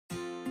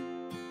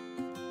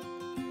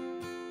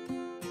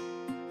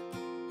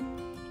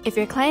If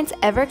your clients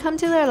ever come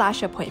to their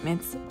lash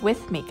appointments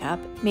with makeup,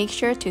 make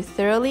sure to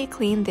thoroughly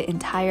clean the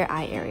entire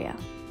eye area.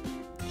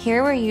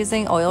 Here we're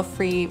using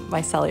oil-free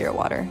micellar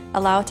water.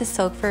 Allow it to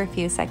soak for a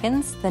few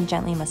seconds, then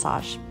gently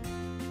massage.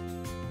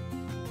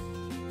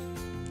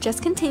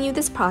 Just continue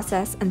this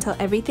process until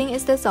everything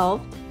is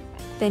dissolved,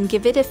 then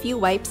give it a few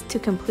wipes to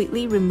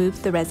completely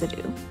remove the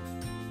residue.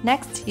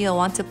 Next, you'll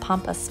want to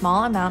pump a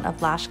small amount of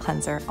lash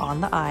cleanser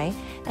on the eye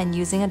and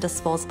using a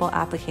disposable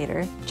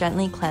applicator,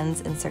 gently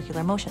cleanse in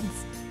circular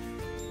motions.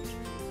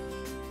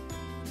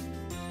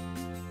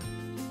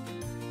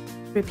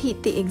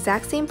 Repeat the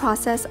exact same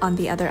process on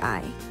the other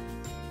eye.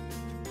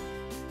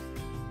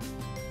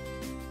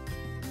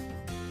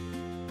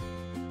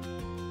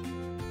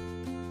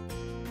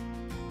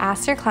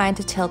 Ask your client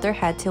to tilt their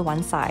head to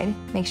one side,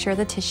 make sure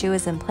the tissue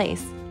is in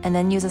place, and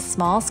then use a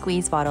small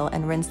squeeze bottle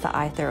and rinse the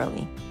eye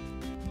thoroughly.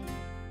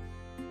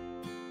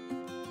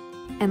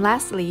 And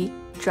lastly,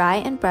 dry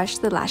and brush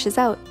the lashes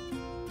out.